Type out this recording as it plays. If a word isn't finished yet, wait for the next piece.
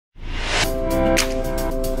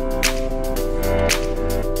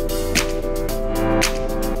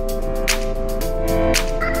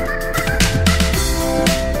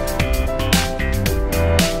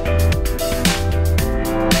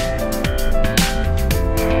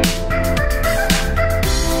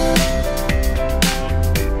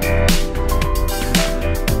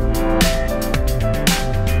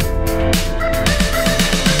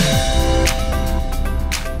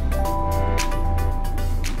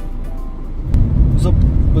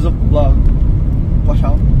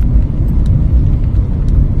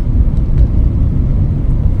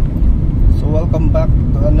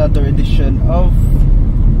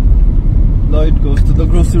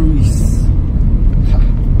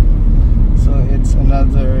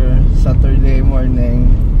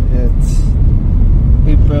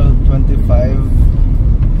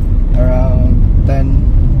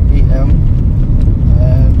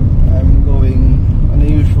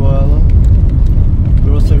usual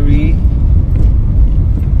grocery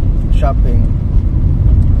shopping.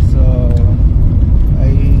 So I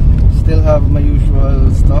still have my usual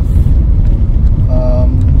stuff,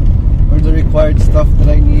 or the required stuff that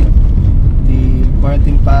I need: the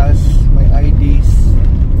quarantine pass, my IDs,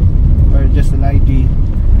 or just an ID,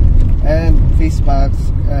 and face masks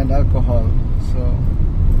and alcohol. So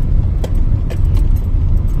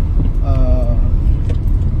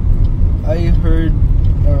I heard,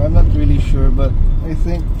 or I'm not really sure, but I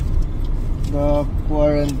think the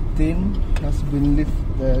quarantine has been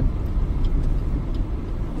lifted.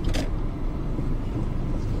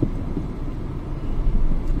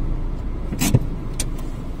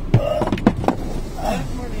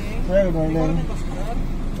 Good morning.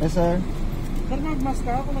 Yes, sir. Sir, mag-mask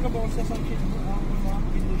ka kung nag-abawal sa sanction mga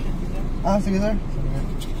condition dito. Sige, sir.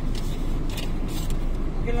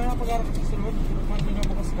 Kailangan pag-arap sa sunod, pag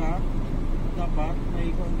nag-abakas ka, dapat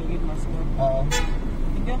may kong mask ka. Oo.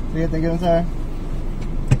 Thank you. Sige, thank you, sir.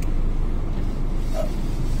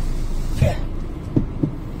 Okay.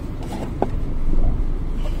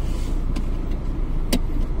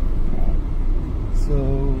 So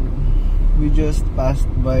we just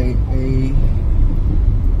passed by a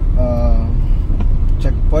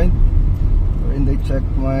checkpoint wherein they check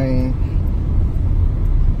my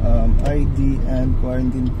ID and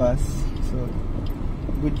quarantine pass. So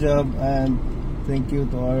good job, and thank you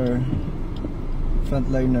to our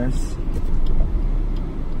frontliners,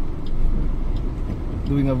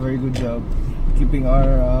 doing a very good job keeping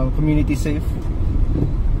our community safe.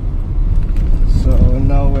 So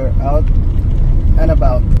now we're out and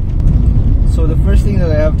about. So the first thing that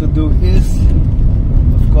I have to do is,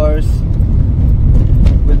 of course,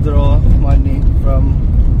 withdraw money from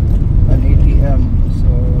an ATM. So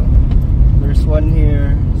there's one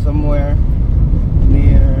here somewhere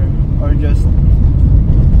near, or just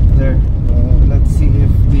there. Let's see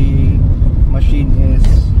if the machine is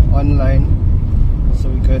online,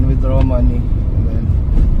 so we can withdraw money and then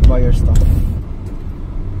buy our stuff.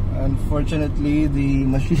 Unfortunately, the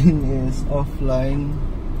machine is offline,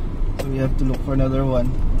 so we have to look for another one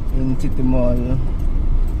in City Mall,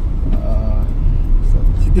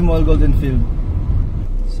 City Mall Golden Field.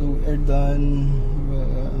 So we're done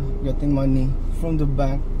getting money from the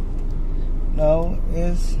bank. Now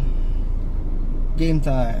is game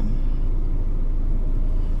time.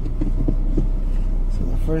 So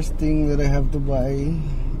the first thing that I have to buy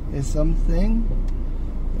is something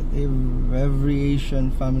that every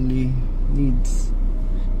Asian family needs.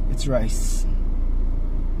 It's rice.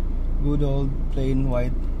 Good old plain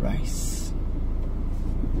white rice.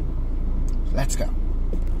 Let's go.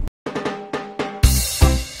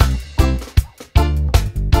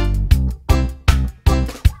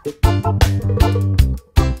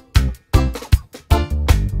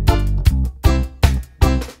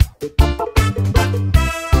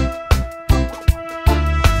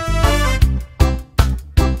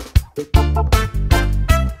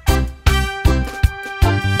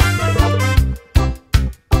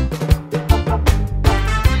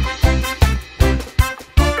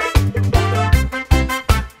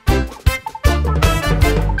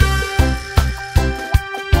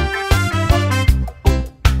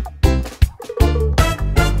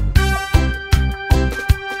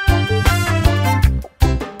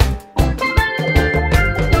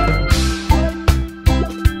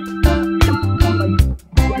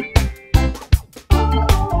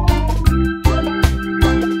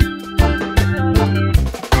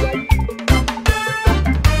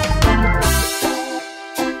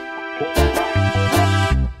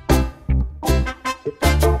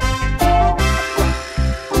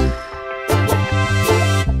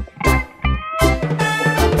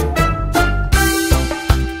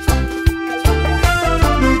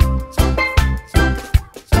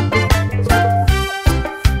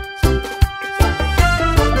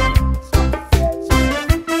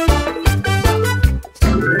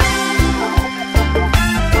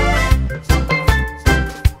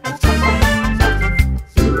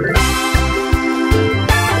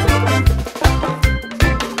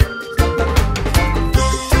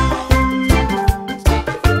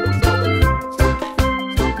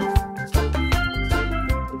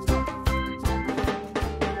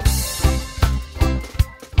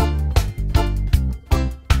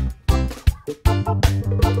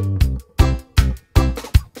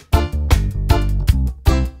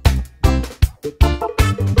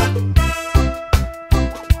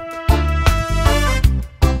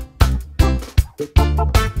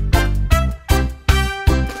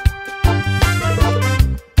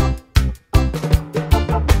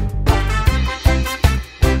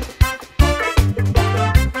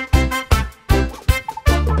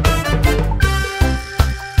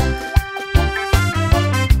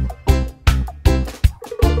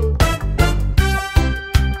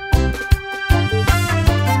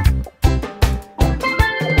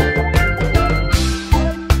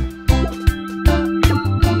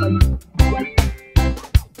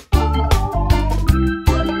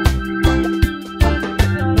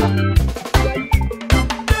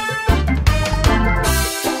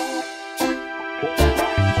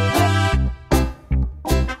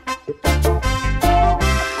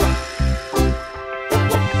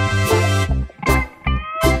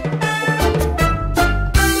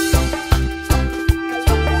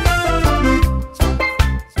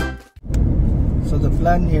 So the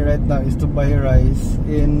plan here right now is to buy rice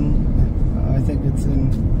in, I think it's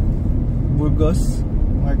in Burgos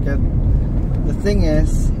market. The thing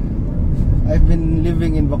is, I've been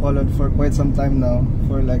living in Bacolod for quite some time now,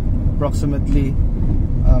 for like approximately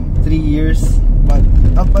 3 years, but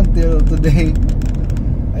up until today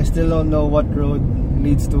I still don't know what road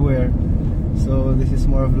leads to where. So this is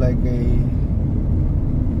more of like a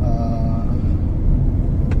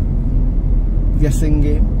guessing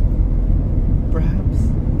game, perhaps.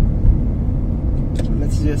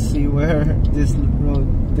 Let's just see where this road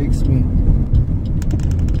takes me.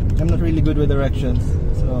 I'm not really good with directions,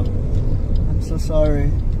 so I'm so sorry.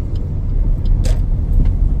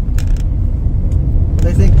 But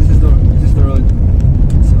I think this is the road.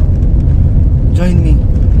 So join me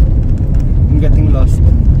in getting lost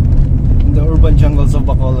in the urban jungles of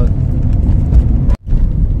Bacolod.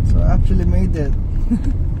 So I actually made it.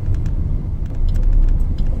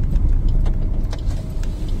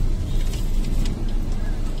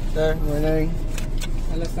 Sir, morning.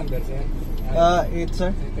 Alas number, sir? 8,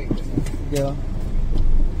 sir. Thank you, sir. Yeah.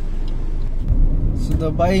 So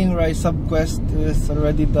the buying rice subquest is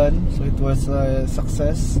already done, so it was a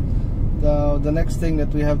success. Now the next thing that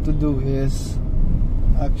we have to do is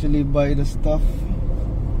actually buy the stuff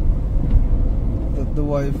that the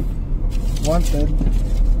wife wanted,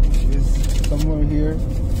 which is somewhere here.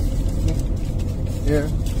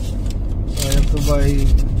 Here. So I have to buy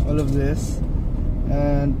all of this,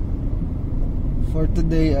 and for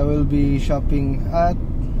today I will be shopping at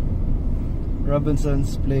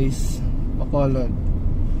Robinson's Place, Bacolod,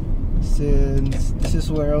 since this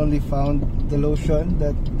is where I only found the lotion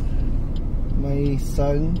that my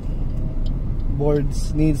son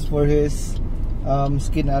needs for his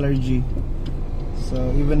skin allergy. So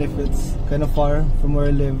even if it's kind of far from where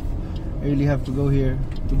I live, I really have to go here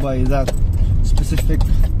to buy that specific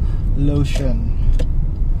lotion.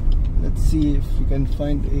 Let's see if we can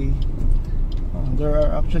find a there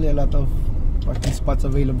are actually a lot of parking spots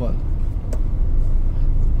available.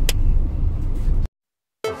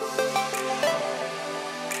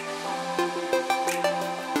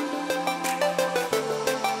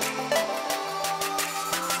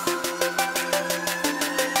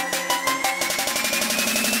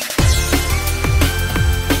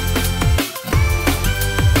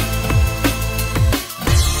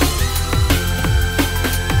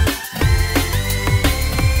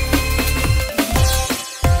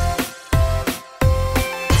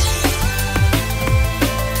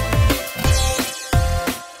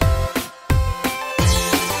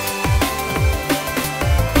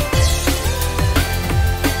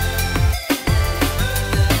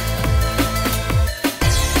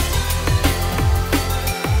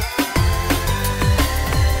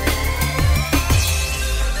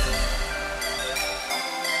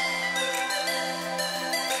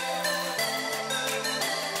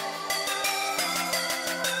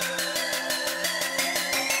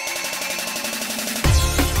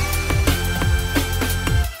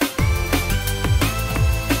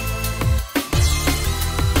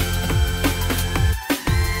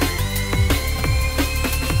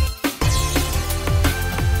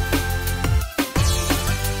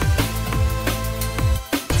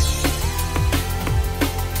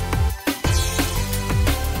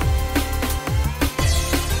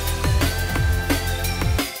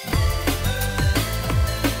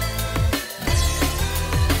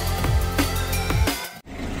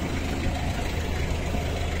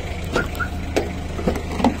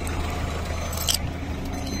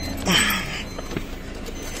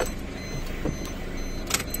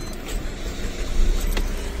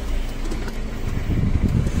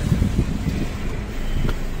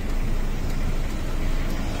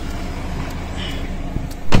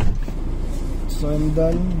 So I'm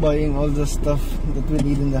done buying all the stuff that we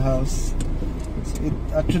need in the house. It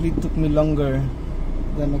actually took me longer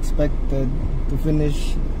than expected to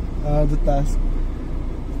finish the task,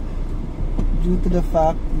 due to the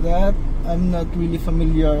fact that I'm not really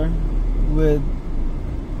familiar with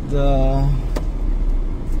the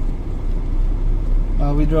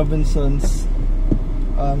with Robinson's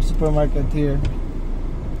supermarket here.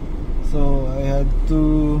 So I had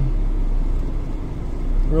to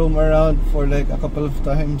roam around for like a couple of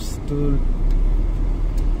times to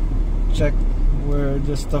check where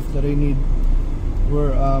the stuff that I need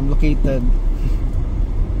were located.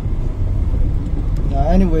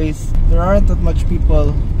 Anyways, there aren't that much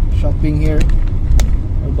people shopping here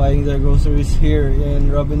or buying their groceries here in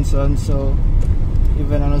Robinson, so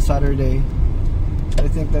even on a Saturday, I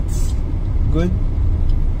think that's good.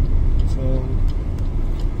 So,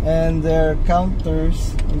 and their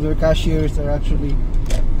counters, their cashiers are actually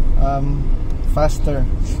faster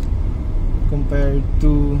compared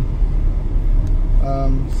to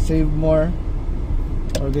Save More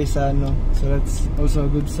or Gaisano, so that's also a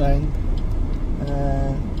good sign.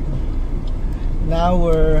 And now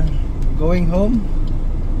we're going home.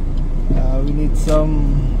 We need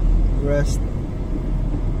some rest,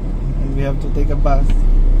 and we have to take a bath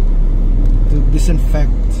to disinfect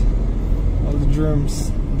all the germs,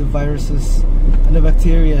 the viruses, and the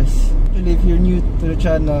bacteria. Actually, if you're new to the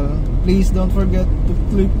channel, please don't forget to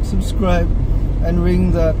click subscribe and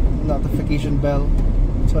ring that notification bell.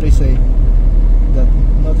 That's what I say, that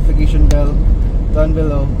notification bell down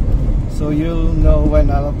below, so you'll know when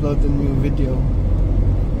I'll upload a new video.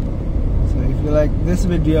 So if you like this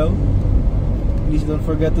video, please don't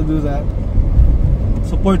forget to do that.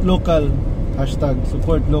 Support local, hashtag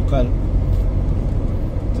support local,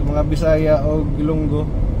 sa mga Bisaya o Ilonggo.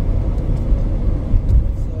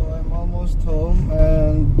 So I'm almost home,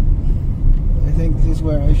 and I think this is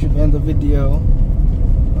where I should end the video.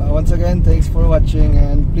 Once again, thanks for watching,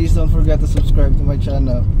 and please don't forget to subscribe to my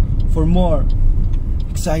channel for more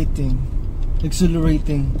exciting,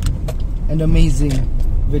 exhilarating, and amazing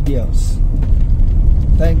videos.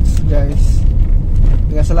 Thanks guys.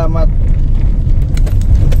 Salamat.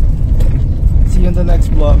 See you in the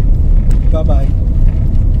next vlog.